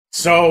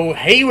So,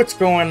 hey, what's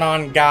going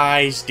on,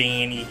 guys?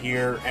 Danny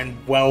here, and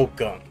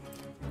welcome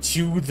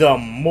to the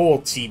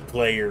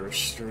multiplayer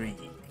streak.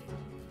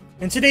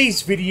 In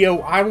today's video,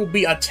 I will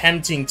be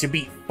attempting to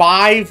beat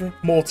 5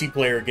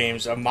 multiplayer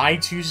games of my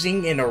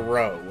choosing in a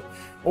row.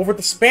 Over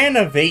the span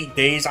of 8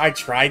 days, I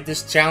tried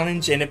this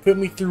challenge, and it put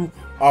me through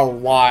a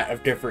lot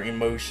of different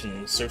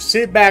emotions. So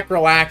sit back,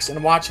 relax,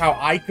 and watch how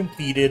I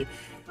completed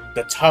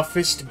the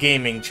toughest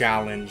gaming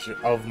challenge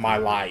of my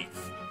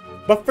life.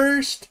 But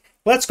first,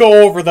 let's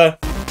go over the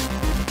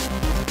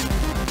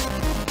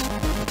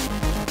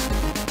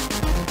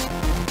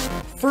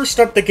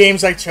First up, the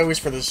games I chose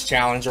for this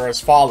challenge are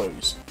as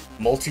follows: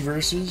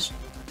 Multiverses,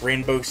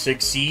 Rainbow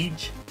Six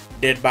Siege,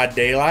 Dead by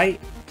Daylight,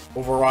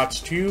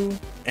 Overwatch 2,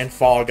 and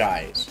Fall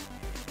Guys.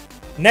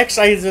 Next,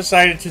 I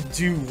decided to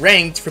do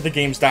ranked for the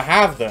games that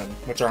have them,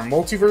 which are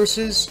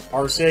Multiverses,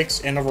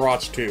 R6, and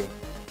Overwatch 2.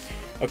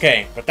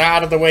 Okay, with that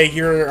out of the way,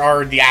 here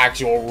are the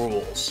actual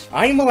rules.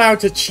 I am allowed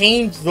to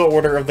change the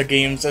order of the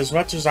games as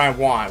much as I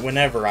want,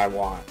 whenever I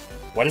want.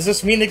 What does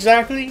this mean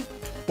exactly?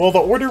 Well, the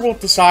order will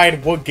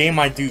decide what game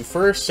I do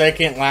first,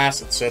 second,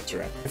 last,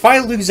 etc. If I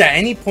lose at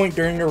any point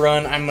during a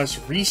run, I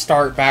must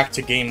restart back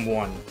to game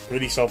 1.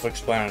 Pretty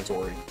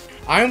self-explanatory.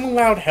 I am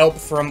allowed help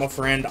from a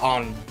friend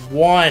on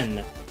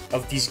one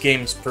of these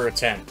games per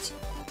attempt.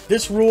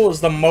 This rule is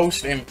the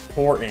most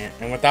important,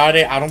 and without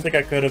it, I don't think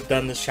I could have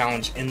done this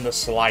challenge in the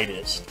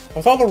slightest.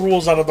 With all the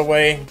rules out of the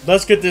way,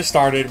 let's get this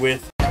started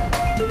with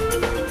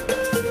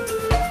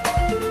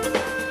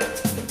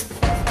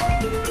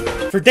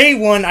For day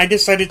 1, I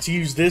decided to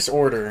use this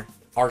order: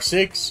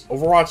 R6,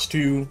 Overwatch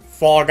 2,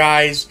 Fall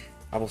Guys,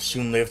 I will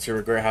soon live to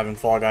regret having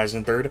Fall Guys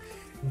in third,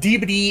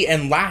 DBD,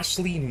 and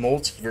lastly,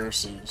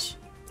 Multiverses.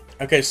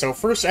 Okay, so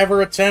first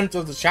ever attempt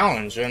of the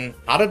challenge, and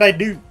how did I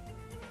do?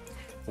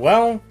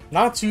 Well,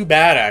 not too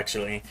bad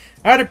actually.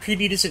 I had a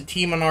pretty decent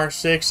team on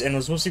R6 and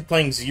was mostly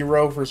playing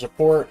Zero for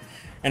support,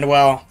 and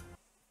well,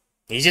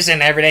 he's just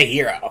an everyday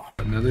hero.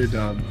 Another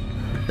dub.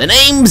 The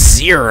name's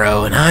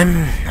Zero, and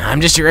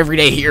I'm just your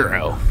everyday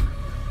hero.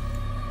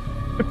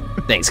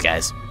 Thanks,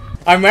 guys.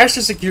 I managed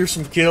to secure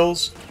some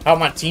kills, help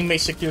my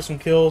teammates secure some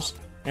kills,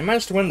 and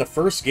managed to win the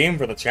first game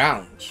for the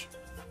challenge.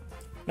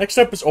 Next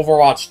up is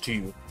Overwatch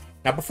 2.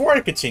 Now before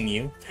I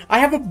continue, I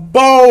have a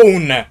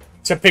bone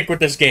to pick with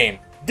this game.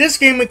 This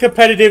game in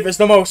competitive is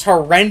the most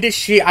horrendous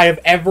shit I have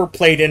ever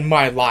played in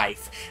my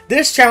life.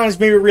 This challenge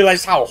made me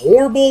realize how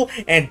horrible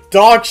and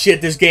dog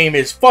shit this game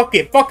is. Fuck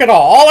it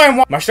all I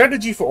want. My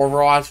strategy for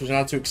Overwatch was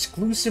now to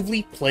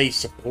exclusively play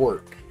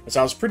support, as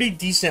I was pretty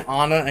decent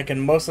on it and can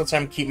most of the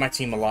time keep my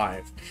team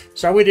alive.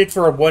 So I waited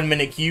for a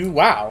 1-minute queue.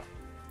 Wow.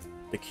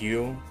 The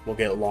queue will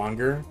get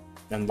longer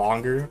and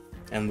longer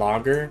and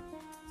longer.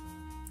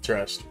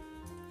 Trust.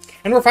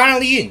 And we're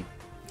finally in.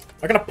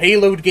 I got a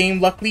payload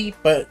game luckily,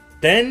 but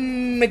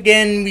then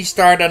again we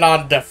started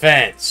on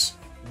defense.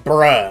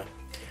 Bruh.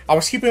 I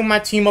was keeping my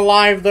team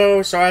alive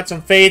though, so I had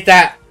some faith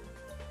that...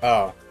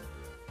 Oh.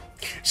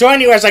 So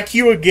anyways, I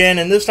queue again,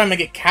 and this time I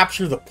get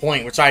capture the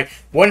point, which I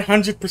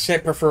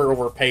 100% prefer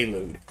over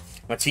payload.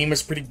 My team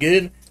is pretty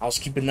good. I was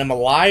keeping them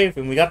alive,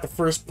 and we got the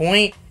first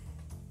point.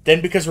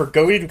 Then because we're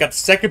goated, we got the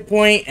second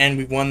point, and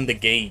we won the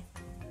game.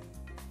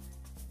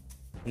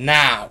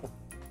 Now,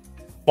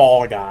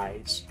 Fall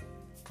Guys.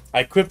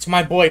 I equipped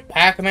my boy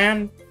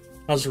Pac-Man.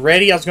 I was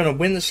ready. I was going to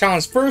win the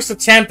challenge. First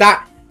attempt,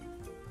 I...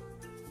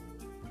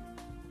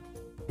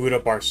 Boot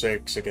up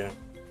R6 again.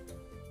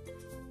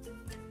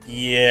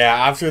 Yeah,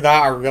 after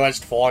that, I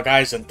realized Fall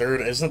Guys in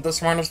third isn't the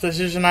smartest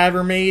decision I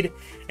ever made.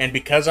 And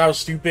because I was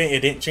stupid, it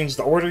didn't change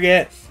the order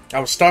yet. I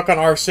was stuck on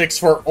R6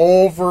 for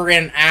over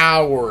an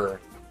hour.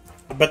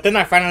 But then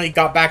I finally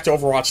got back to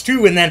Overwatch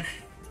 2, and then...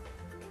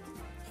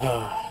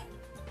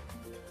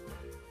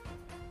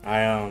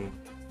 I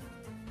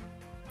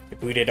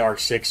booted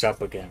R6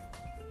 up again.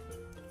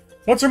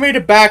 Once I made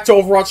it back to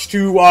Overwatch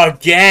 2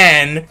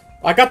 again,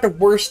 I got the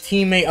worst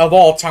teammate of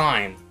all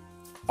time.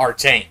 Our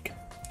tank.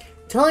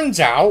 Turns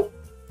out,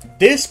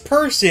 this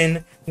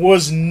person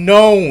was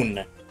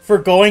known for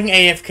going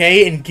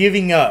AFK and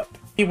giving up.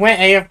 He went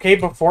AFK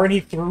before and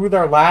he threw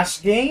their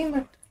last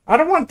game? I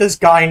don't want this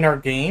guy in our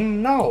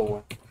game,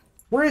 no.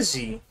 Where is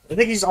he? I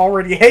think he's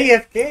already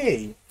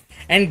AFK.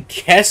 And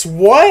guess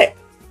what?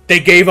 They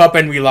gave up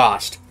and we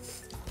lost.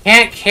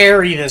 Can't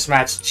carry this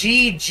match.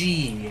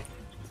 GG.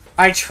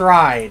 I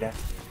tried.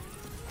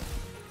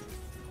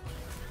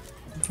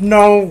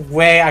 No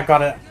way I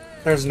got it.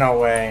 There's no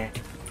way.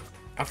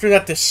 After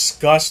that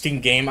disgusting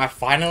game, I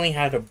finally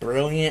had a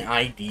brilliant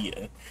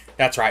idea.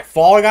 That's right,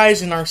 Fall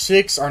Guys and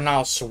R6 are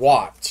now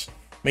swapped,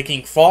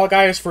 making Fall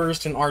Guys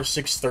first and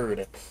R6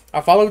 third.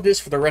 I followed this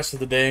for the rest of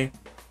the day,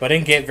 but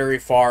didn't get very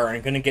far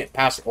and couldn't get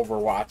past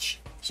Overwatch.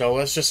 So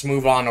let's just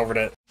move on over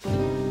to...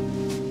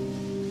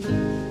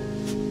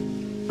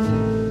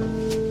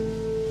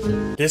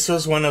 This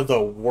was one of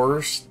the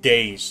worst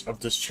days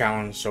of this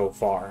challenge so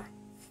far.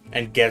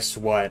 And guess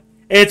what?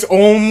 It's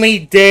only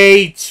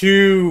day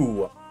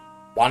 2!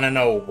 Wanna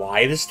know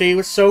why this day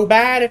was so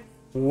bad?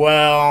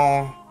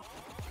 Well...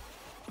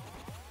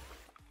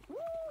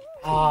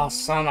 Ah,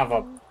 son of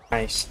a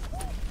Nice.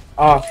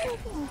 Oh.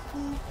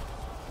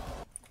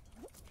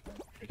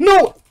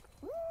 No!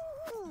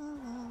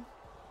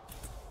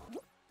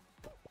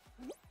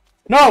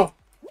 No!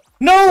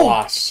 No!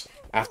 Loss.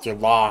 After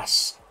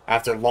loss.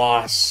 After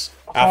loss.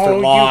 After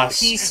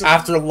loss.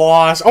 After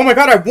loss. Oh my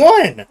god, I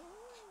won!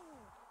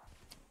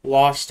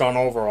 Lost on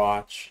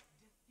Overwatch.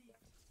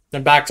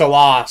 Then back to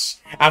loss.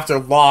 After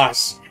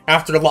loss.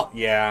 After loss.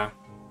 Yeah.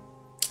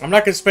 I'm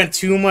not gonna spend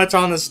too much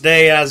on this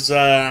day as,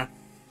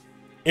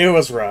 it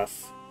was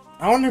rough.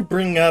 I want to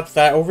bring up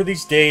that over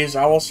these days,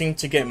 I will seem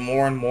to get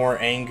more and more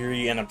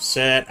angry and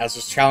upset as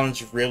this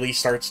challenge really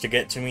starts to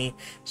get to me,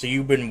 so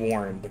you've been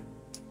warned.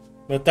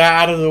 With that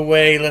out of the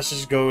way, let's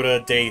just go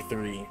to day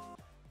 3.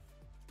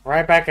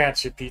 Right back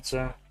at you,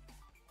 Pizza.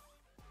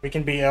 We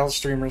can be L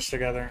streamers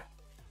together.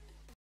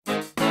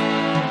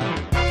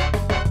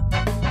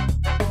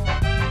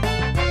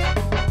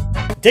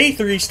 Day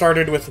 3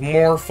 started with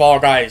more Fall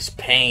Guys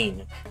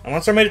pain. And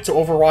once I made it to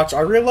Overwatch,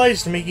 I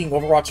realized making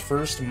Overwatch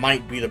first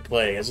might be the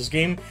play, as this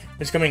game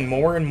is becoming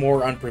more and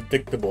more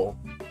unpredictable.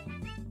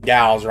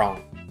 Yeah, I was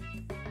wrong.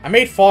 I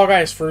made Fall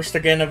Guys first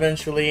again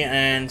eventually,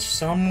 and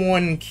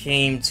someone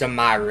came to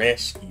my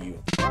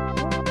rescue.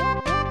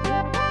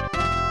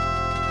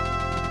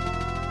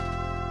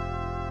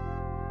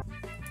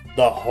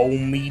 The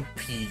homie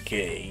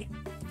PK.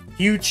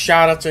 Huge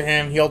shout out to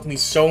him, he helped me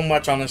so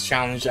much on this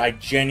challenge, I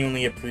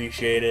genuinely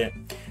appreciate it.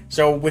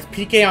 So, with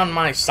PK on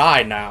my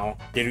side now,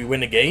 did we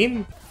win the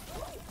game?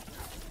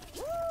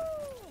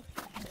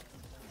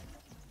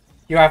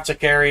 You have to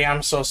carry,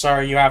 I'm so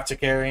sorry you have to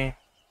carry.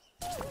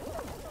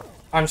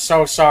 I'm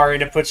so sorry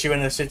to put you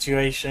in this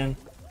situation.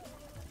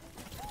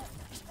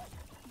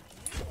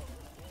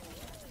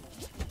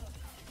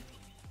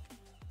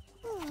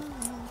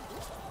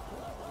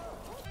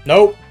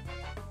 Nope.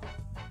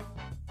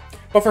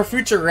 But for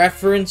future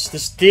reference,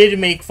 this did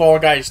make Fall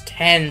Guys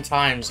 10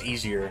 times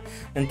easier.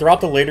 And throughout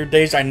the later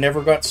days, I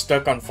never got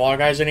stuck on Fall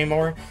Guys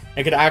anymore.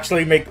 I could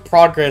actually make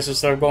progress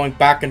instead of going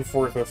back and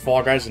forth with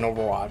Fall Guys and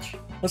Overwatch.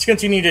 Let's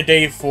continue to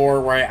day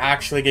 4, where I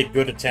actually get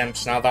good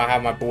attempts now that I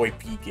have my boy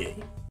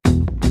PK.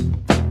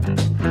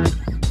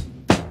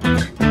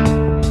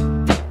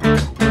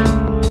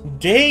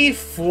 Day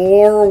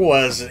 4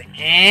 was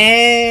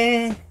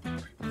eh.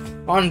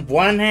 On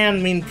one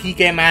hand, me and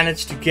PK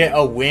managed to get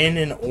a win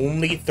in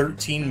only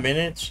 13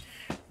 minutes,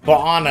 but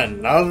on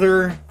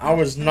another, I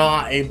was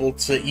not able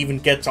to even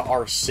get to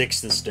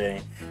R6 this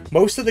day.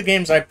 Most of the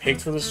games I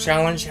picked for this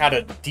challenge had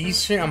a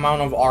decent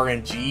amount of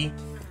RNG,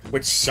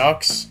 which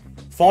sucks.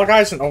 Fall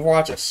Guys and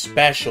Overwatch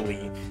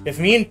especially. If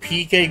me and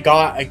PK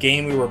got a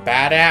game we were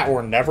bad at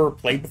or never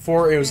played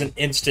before, it was an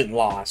instant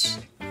loss,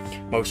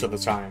 most of the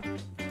time.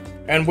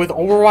 And with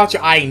Overwatch,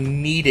 I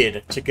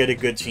needed to get a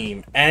good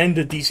team and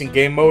a decent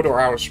game mode or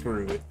I was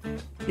screwed.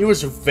 It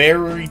was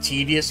very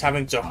tedious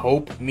having to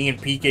hope me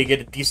and PK get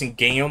a decent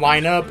game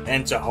lineup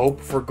and to hope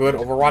for good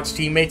Overwatch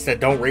teammates that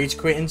don't rage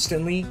quit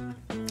instantly.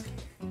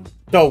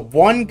 The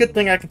one good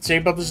thing I can say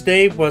about this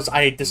day was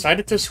I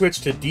decided to switch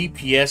to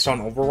DPS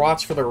on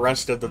Overwatch for the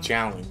rest of the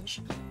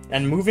challenge.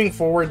 And moving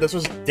forward, this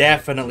was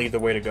definitely the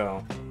way to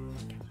go.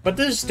 But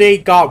this day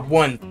got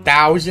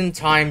 1,000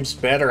 times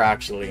better,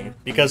 actually,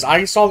 because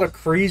I saw the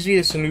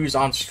craziest news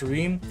on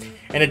stream,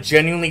 and it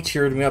genuinely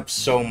cheered me up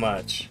so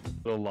much.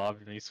 Little lob,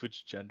 and you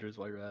switch genders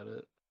while you're at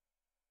it.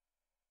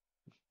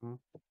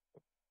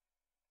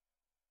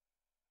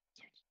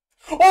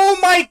 Oh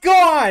my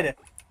god!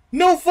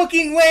 No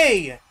fucking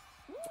way!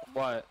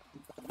 What?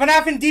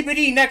 FNAF and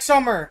DPD next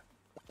summer!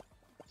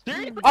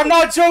 I'm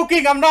not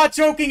joking,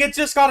 it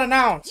just got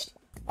announced!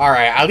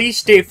 Alright, at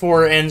least day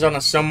 4 ends on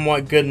a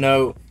somewhat good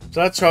note,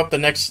 so let's hope the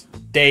next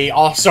day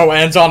also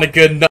ends on a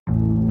good note.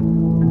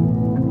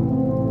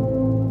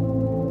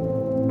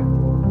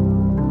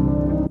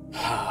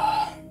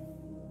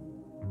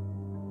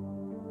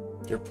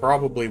 You're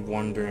probably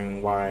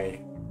wondering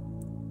why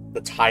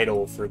the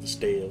title for this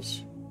day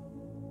is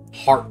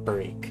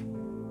Heartbreak.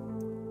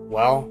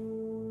 Well,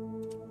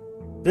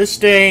 this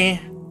day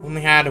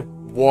only had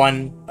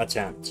one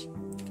attempt,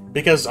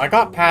 because I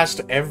got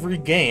past every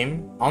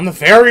game on the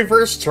very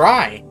first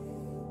try.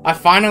 I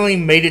finally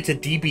made it to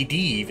DBD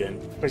even.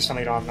 Please tell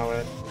me you don't know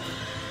it.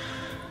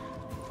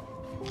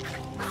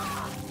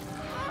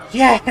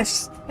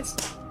 Yes!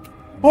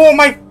 Oh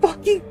my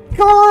fucking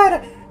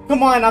god!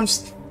 Come on,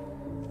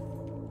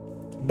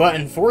 But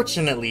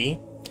unfortunately,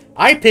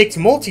 I picked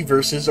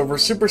Multiverses over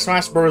Super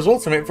Smash Bros.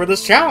 Ultimate for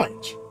this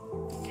challenge.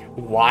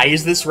 Why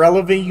is this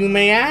relevant, you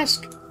may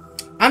ask?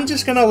 I'm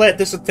just gonna let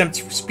this attempt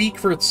speak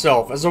for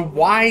itself, as a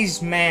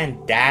wise man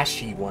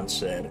Dashi once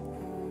said.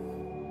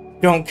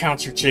 Don't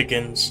count your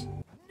chickens.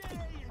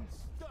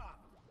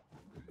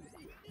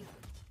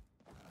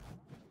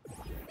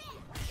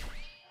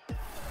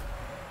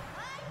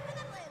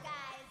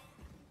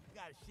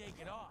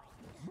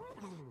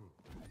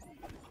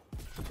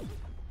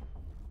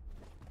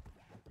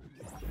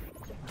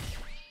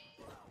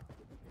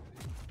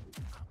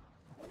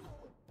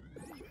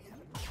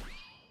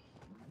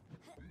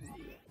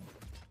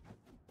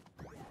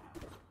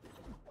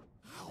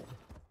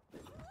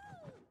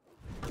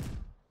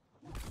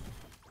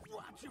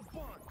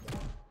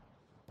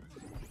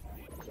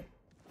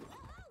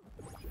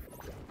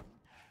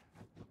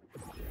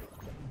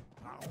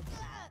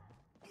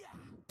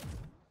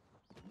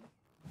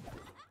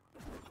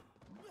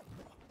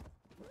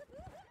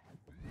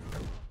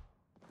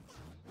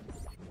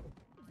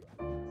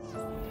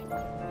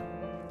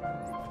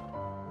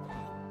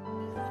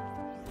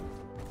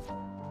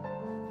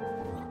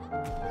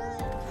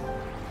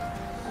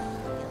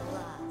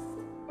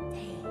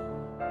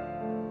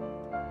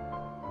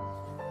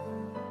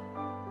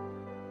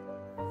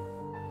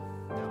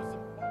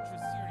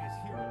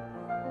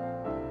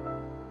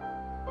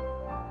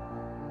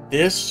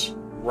 This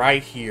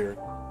right here,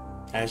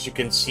 as you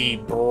can see,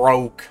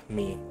 broke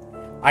me.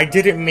 I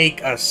didn't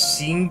make a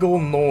single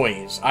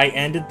noise. I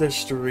ended the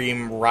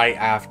stream right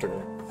after.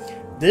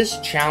 This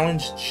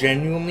challenge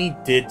genuinely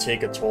did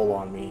take a toll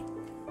on me.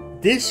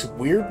 This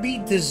weirdly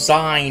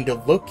designed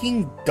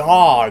looking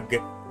dog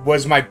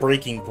was my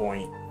breaking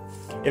point.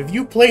 If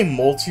you play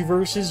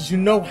multiverses, you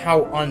know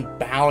how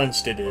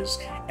unbalanced it is.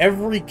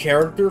 Every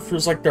character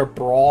feels like they're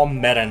Brawl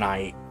Meta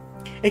Knight.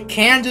 It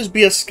can just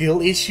be a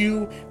skill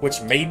issue,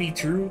 which may be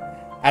true,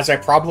 as I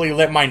probably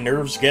let my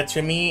nerves get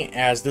to me,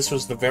 as this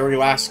was the very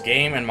last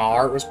game and my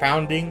heart was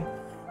pounding.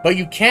 But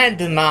you can't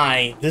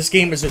deny this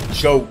game is a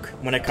joke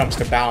when it comes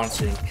to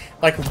balancing.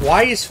 Like,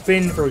 why is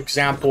Finn, for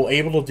example,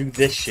 able to do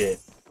this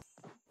shit?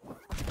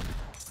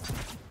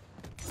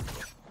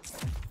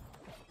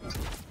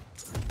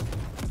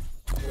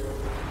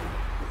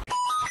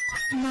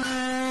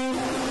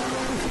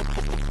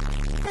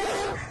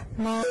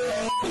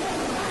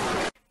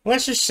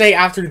 Let's just say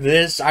after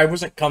this, I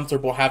wasn't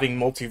comfortable having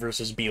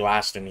multiverses be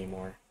last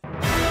anymore.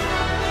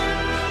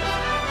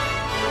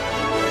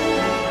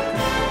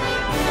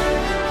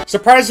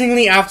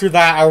 Surprisingly, after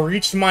that, I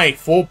reached my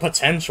full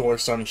potential or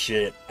some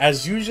shit.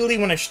 As usually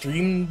when I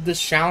stream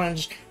this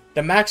challenge,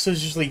 the max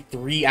is usually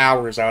 3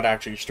 hours I would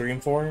actually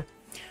stream for.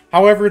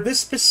 However, this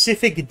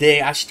specific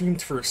day, I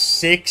streamed for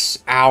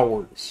 6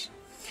 hours.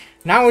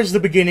 Now is the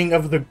beginning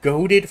of the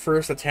goated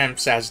first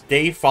attempts, as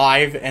day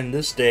 5, and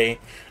this day,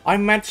 I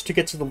managed to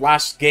get to the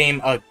last game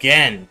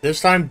again.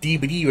 This time,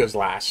 DBD was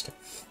last,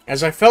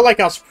 as I felt like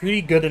I was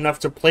pretty good enough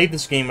to play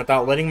this game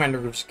without letting my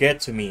nerves get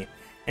to me.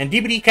 And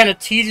DBD kind of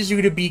teaches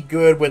you to be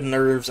good with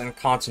nerves and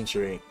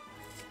concentrate.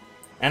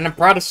 And I'm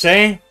proud to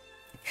say,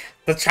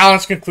 the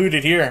challenge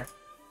concluded here.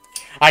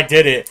 I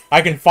did it.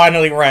 I can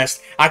finally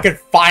rest. I can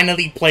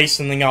finally play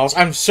something else.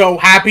 I'm so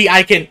happy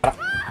I can...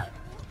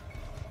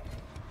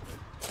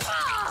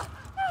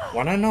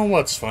 Wanna know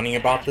what's funny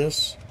about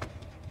this?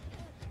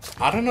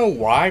 I don't know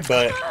why,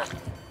 but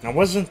I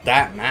wasn't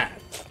that mad.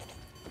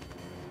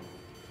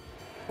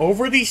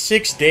 Over these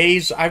 6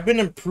 days, I've been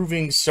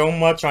improving so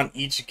much on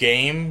each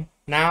game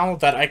now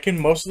that I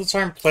can most of the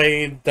time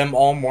play them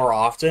all more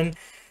often.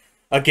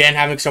 Again,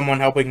 having someone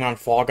helping on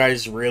Fall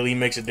Guys really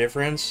makes a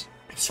difference.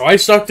 So I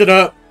sucked it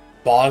up,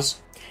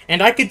 pause,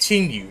 and I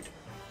continued.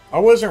 I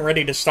wasn't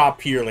ready to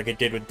stop here like I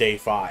did with day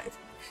 5.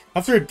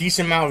 After a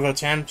decent amount of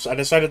attempts, I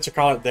decided to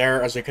call it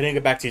there as I couldn't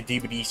get back to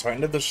DBD, so I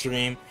ended the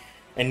stream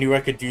and knew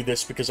I could do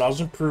this because I was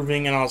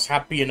improving and I was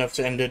happy enough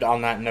to end it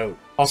on that note.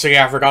 Also,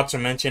 yeah, I forgot to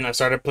mention, I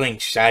started playing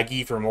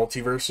Shaggy for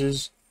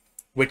Multiverses,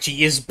 which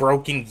he is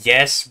broken,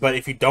 yes, but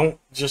if you don't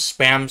just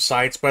spam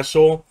side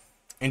special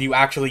and you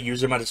actually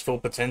use him at his full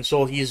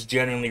potential, he is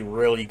genuinely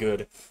really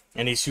good,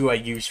 and he's who I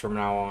use from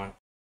now on.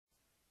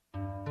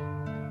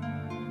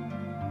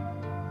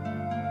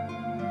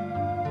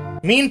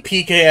 Me and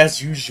PK,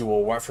 as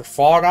usual, went for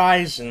Fall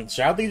Guys, and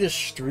sadly the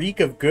streak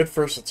of good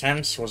first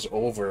attempts was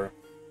over.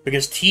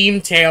 Because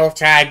Team Tail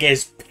Tag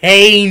is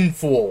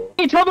painful!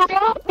 Each other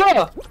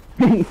up!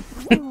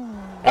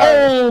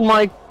 Oh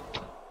my...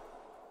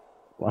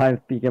 Why is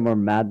PK more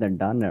mad than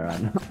done there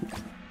right now?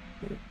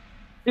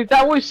 Dude,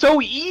 that was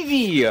so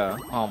easy!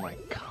 Oh my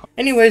god.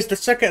 Anyways, the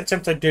second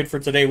attempt I did for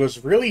today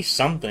was really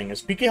something,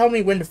 as PK helped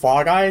me win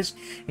Fall Guys,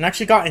 and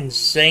actually got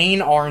insane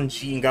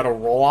RNG and got a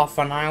roll-off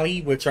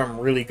finale, which I'm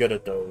really good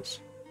at those.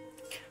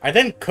 I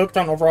then cooked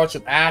on Overwatch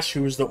with Ash,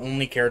 who was the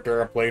only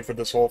character I played for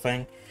this whole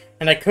thing,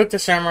 and I cooked a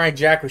Samurai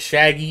Jack with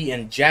Shaggy,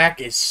 and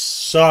Jack is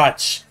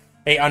such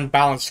a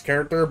unbalanced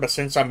character, but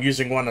since I'm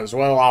using one as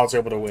well, I was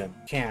able to win.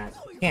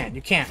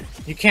 You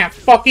can't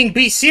fucking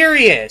be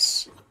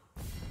serious!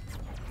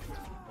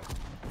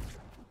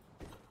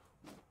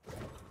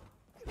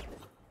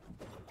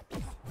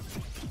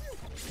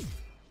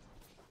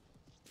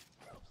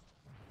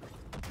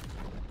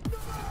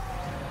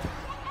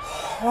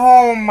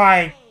 Oh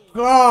my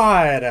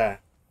god!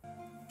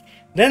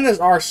 Then there's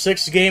our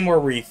 6th game where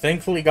we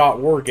thankfully got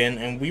Worgen,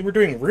 and we were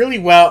doing really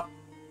well.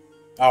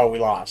 Oh, we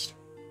lost.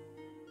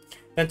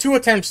 Then 2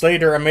 attempts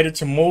later, I made it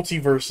to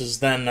Multiverses,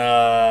 then,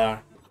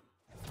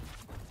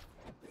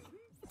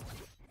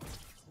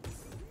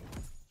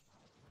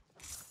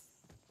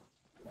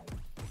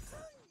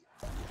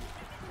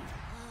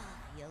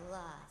 You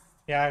lost.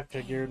 yeah, I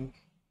figured.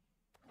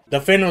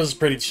 The Finn was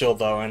pretty chill,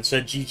 though, and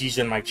said GG's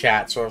in my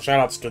chat, so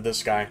shoutouts to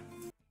this guy.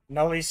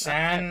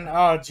 Nully-san?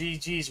 Oh,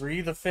 GG's, were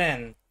you the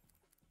Finn?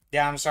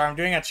 Yeah, I'm sorry, I'm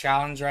doing a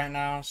challenge right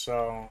now,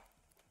 so...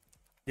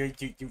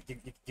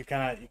 You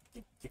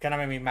kind of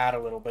made me mad a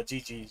little, but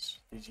GG's.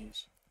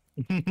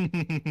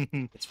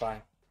 It's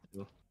fine.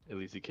 At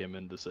least he came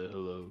in to say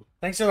hello.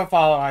 Thanks for the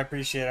follow. I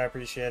appreciate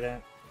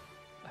it.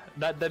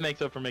 That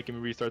makes up for making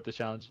me restart the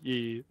challenge.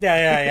 Yeah.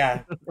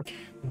 Yeah.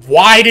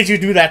 Why did you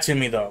do that to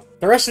me, though?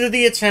 The rest of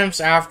the attempts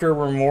after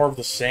were more of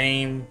the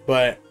same,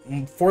 but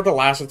for the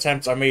last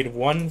attempts, I made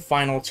one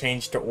final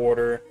change to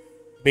order,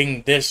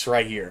 being this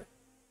right here.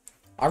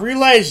 I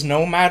realized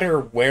no matter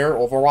where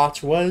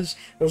Overwatch was,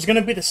 it was going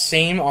to be the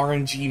same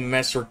RNG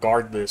mess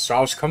regardless, so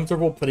I was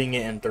comfortable putting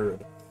it in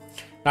third.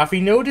 Now, if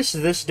you notice,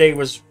 this day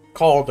was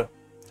called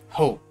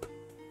Hope.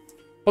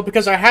 But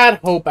because I had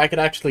hope I could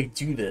actually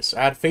do this,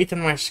 I had faith in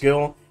my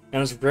skill,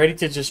 and was ready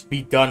to just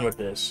be done with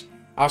this.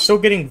 I was still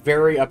getting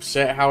very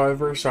upset,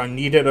 however, so I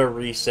needed a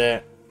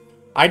reset.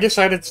 I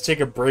decided to take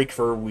a break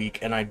for a week,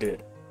 and I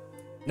did.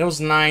 It was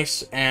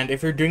nice, and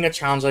if you're doing a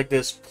challenge like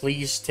this,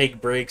 please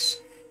take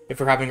breaks. If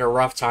you're having a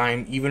rough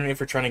time, even if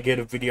you're trying to get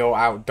a video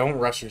out, don't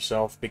rush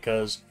yourself,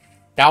 because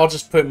that will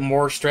just put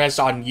more stress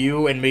on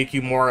you and make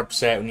you more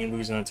upset when you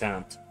lose an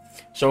attempt.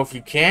 So if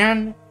you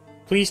can,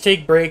 please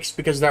take breaks,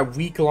 because that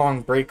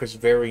week-long break was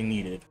very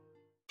needed.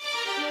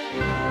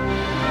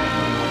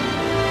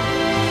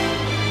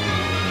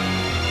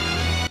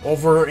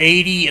 Over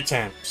 80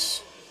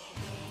 attempts.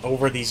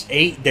 Over these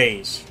 8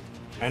 days.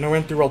 I know I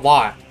went through a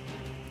lot.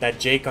 That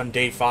Jake on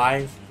day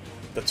 5.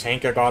 The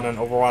tank I got on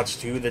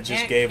Overwatch 2 that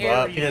just gave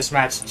up. In this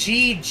match,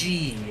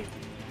 GG.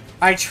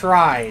 I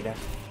tried.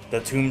 The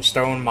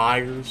Tombstone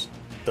Myers.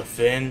 The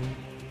Finn.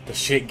 The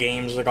shit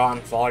games I got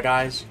in Fall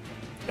Guys.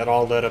 That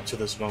all led up to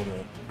this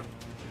moment.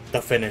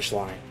 The finish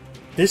line.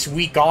 This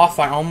week off,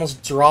 I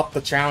almost dropped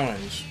the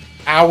challenge.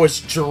 I was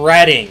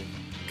dreading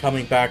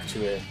coming back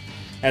to it.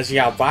 As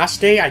yeah,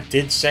 last day I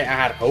did say I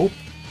had hope,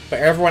 but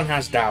everyone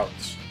has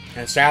doubts.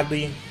 And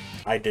sadly,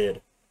 I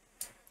did.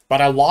 But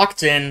I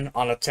locked in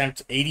on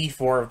attempt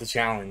 84 of the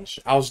challenge.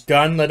 I was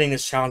done letting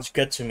this challenge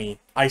get to me.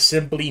 I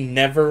simply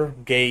never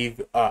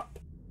gave up.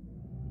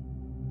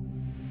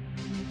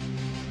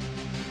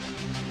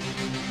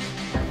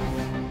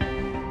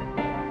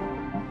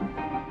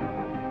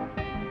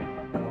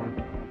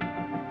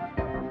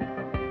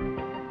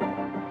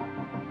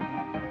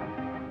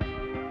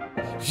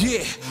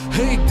 Yeah,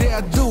 every day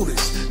I do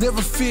this,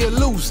 never fear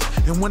losing.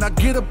 And when I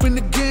get up in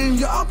the game,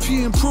 y'all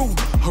be improving.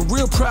 A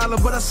real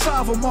problem, but I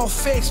solve them all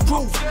facts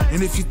proof.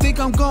 And if you think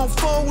I'm gon'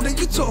 fold, then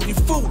you talking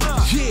fool.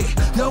 Yeah,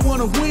 y'all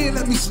wanna win,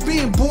 let me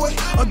spin, boy.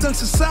 All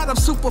dunks aside, I'm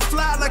super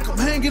fly like I'm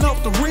hanging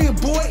off the rim,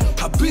 boy.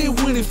 I been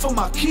winning for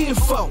my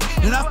kinfolk,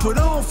 and I put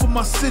on for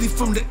my city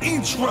from the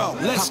intro.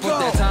 Let's go.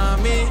 Put that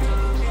time in.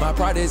 My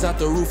pride is out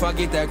the roof, I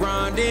get that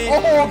grind in.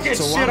 Oh, get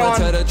so shit I'ma on.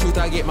 tell the truth,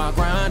 I get my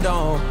grind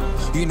on.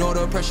 You know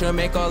the pressure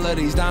make all of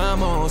these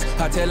diamonds.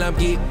 I tell them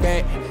get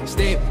back,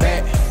 step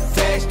back,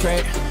 fast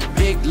track,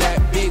 big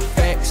lap, big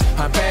facts.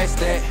 I'm past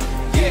that,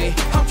 yeah.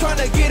 I'm trying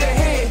to get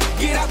ahead,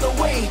 get out the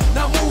way.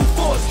 Now move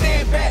forward,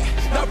 stand back,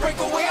 now break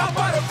away. I'm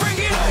about to bring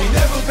it. I ain't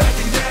never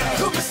backing down.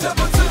 Come and step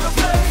up to the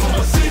plate. For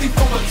my city,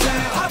 for my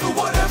town. I do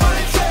whatever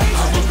it takes.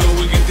 I'ma go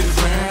and get this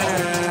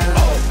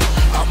round. Oh,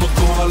 I'ma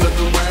go all of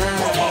the round.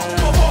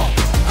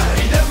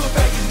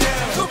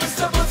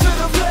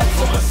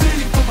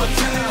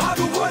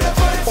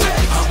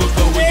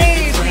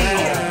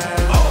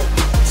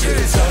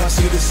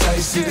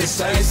 See the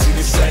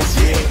sights,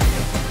 yeah.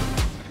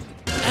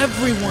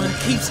 Everyone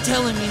keeps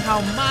telling me how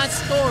my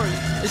story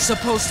is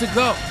supposed to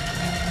go.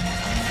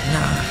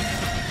 Nah,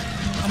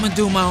 I'ma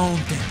do my own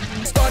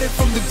thing. Started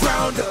from the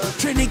ground up,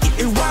 training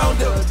getting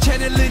wound up,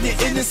 channeling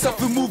it in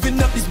itself and moving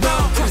up these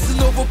mountains.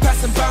 Crossing over,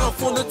 passing bound,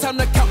 for no time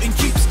to count and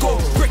keep score.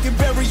 Breaking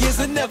barriers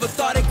I never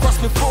thought I'd cross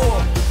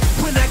before.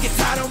 When I get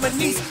tired on my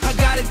knees, I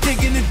gotta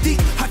dig in the deep.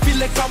 I feel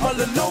like I'm all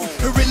alone,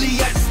 and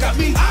really I just got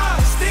me. I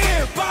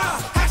stand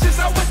by, actions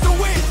I went the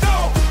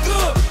window.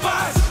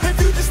 Goodbyes, if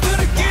you just stood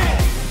again.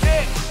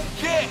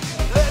 Yeah,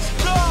 let's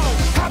go.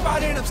 How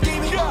about it, I'm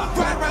scheming,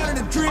 ride around and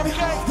I'm dreaming.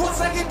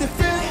 Once I get the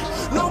feeling,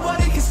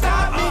 nobody can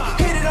stop me.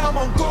 Hit it, I'm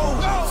on goal,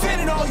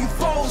 fitting all you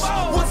foes.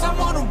 Once I'm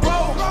on the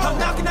road, I'm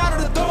knocking out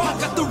of the door. I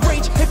got the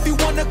range, if you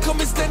wanna come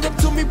and stand up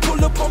to me,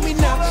 pull up on me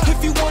now.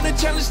 If you wanna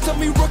challenge, tell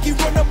me, rookie,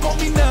 run up on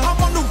me now.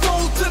 I'm on the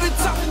road to the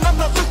top and I'm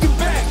not looking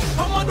back.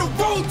 I'm on the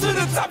road to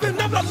the top and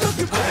I'm not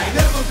looking back. I ain't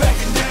never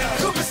backing down.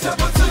 Come and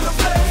step up to the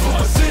plate. For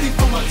my city,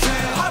 for my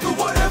town. I do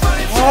whatever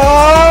it takes.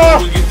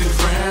 Oh! We get this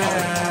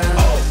round.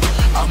 Oh,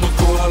 I'ma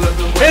go all of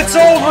the way. It's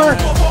over!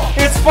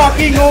 It's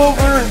fucking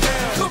over!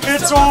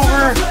 It's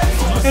over!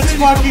 It's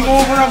fucking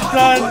over! I'm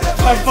done!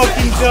 I'm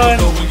fucking done!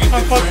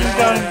 I'm fucking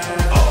done!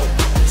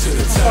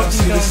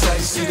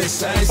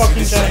 I'm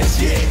fucking done!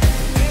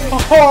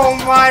 Oh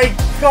my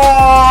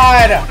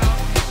god!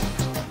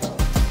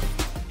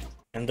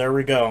 And there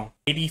we go.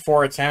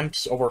 84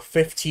 attempts, over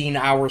 15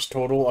 hours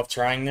total of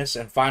trying this,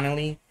 and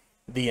finally,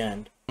 the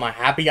end. Am I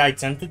happy I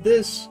attempted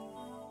this?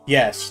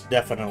 Yes,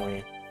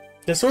 definitely.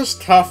 This was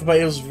tough, but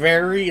it was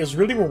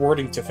really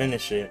rewarding to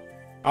finish it.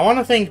 I want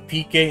to thank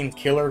PK and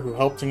Killer who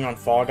helped me on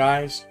Fall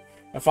Guys.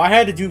 If I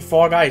had to do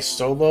Fall Guys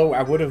solo,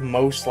 I would have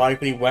most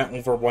likely went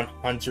over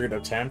 100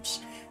 attempts.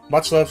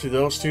 Much love to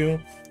those two.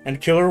 And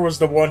Killer was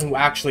the one who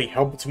actually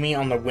helped me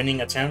on the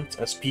winning attempt,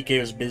 as PK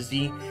was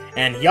busy.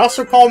 And he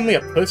also called me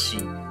a pussy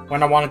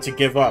when I wanted to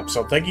give up.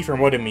 So thank you for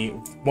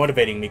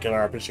motivating me,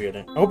 Killer. I appreciate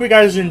it. I hope you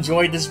guys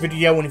enjoyed this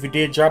video, and if you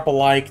did, drop a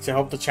like to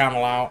help the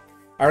channel out.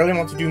 I really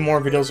want to do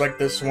more videos like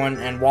this one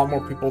and want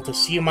more people to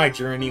see my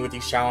journey with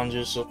these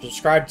challenges, so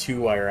subscribe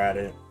too while you're at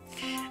it.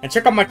 And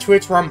check out my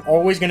Twitch, where I'm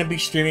always going to be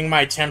streaming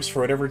my attempts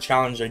for whatever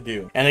challenge I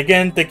do. And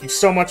again, thank you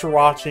so much for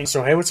watching.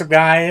 So hey, what's up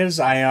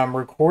guys? I am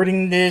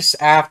recording this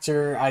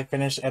after I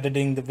finished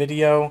editing the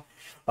video.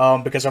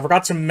 Because I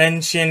forgot to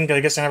mention, because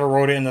I guess I never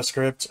wrote it in the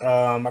script.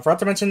 I forgot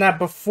to mention that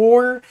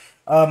before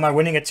my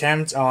winning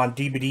attempt on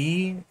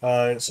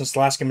DBD, since the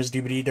last game is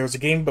DBD, there was a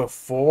game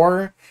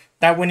before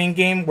that winning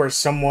game where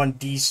someone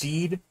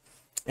DC'd.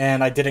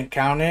 And I didn't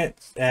count it.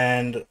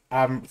 And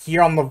I'm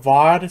here on the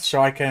VOD,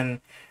 so I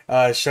can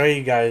show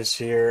you guys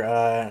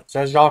here.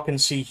 So as y'all can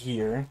see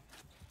here,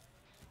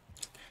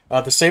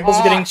 the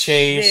Sable's getting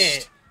chased.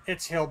 Shit.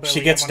 It's Hillbilly. She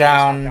gets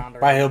down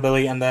by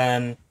Hillbilly, and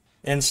then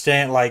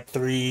instant, like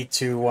 3,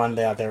 2, 1.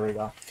 Yeah, there we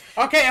go.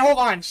 Okay, hold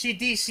on. She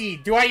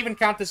DC'd. Do I even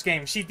count this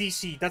game? She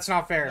DC'd. That's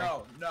not fair.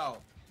 No.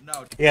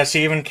 Yeah,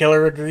 see, even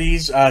Killer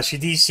agrees. She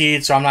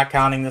DC'd, so I'm not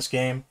counting this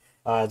game.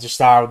 Just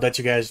thought I would let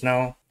you guys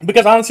know.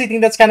 Because I honestly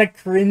think that's kind of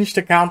cringe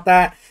to count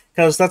that.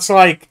 Because that's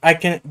like, I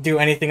can't do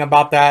anything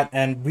about that.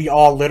 And we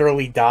all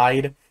literally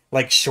died,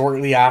 like,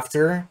 shortly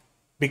after.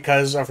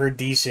 Because of her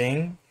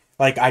DCing.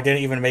 Like, I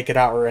didn't even make it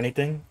out or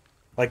anything.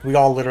 Like, we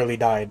all literally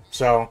died.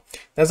 So,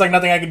 there's like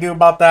nothing I can do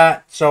about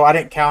that. So, I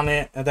didn't count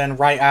it. And then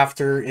right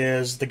after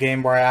is the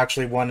game where I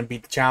actually won and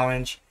beat the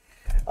challenge.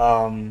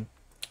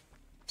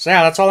 So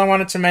yeah, that's all I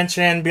wanted to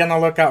mention. Be on the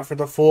lookout for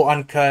the full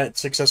uncut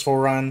successful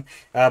run.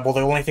 Well,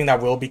 the only thing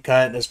that will be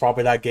cut is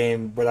probably that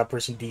game where that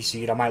person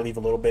DC'd. I might leave a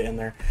little bit in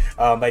there.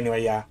 But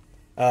anyway, yeah.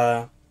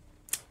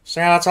 So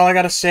yeah, that's all I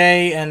gotta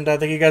say. And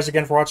thank you guys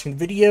again for watching the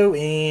video.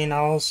 And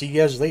I'll see you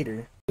guys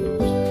later.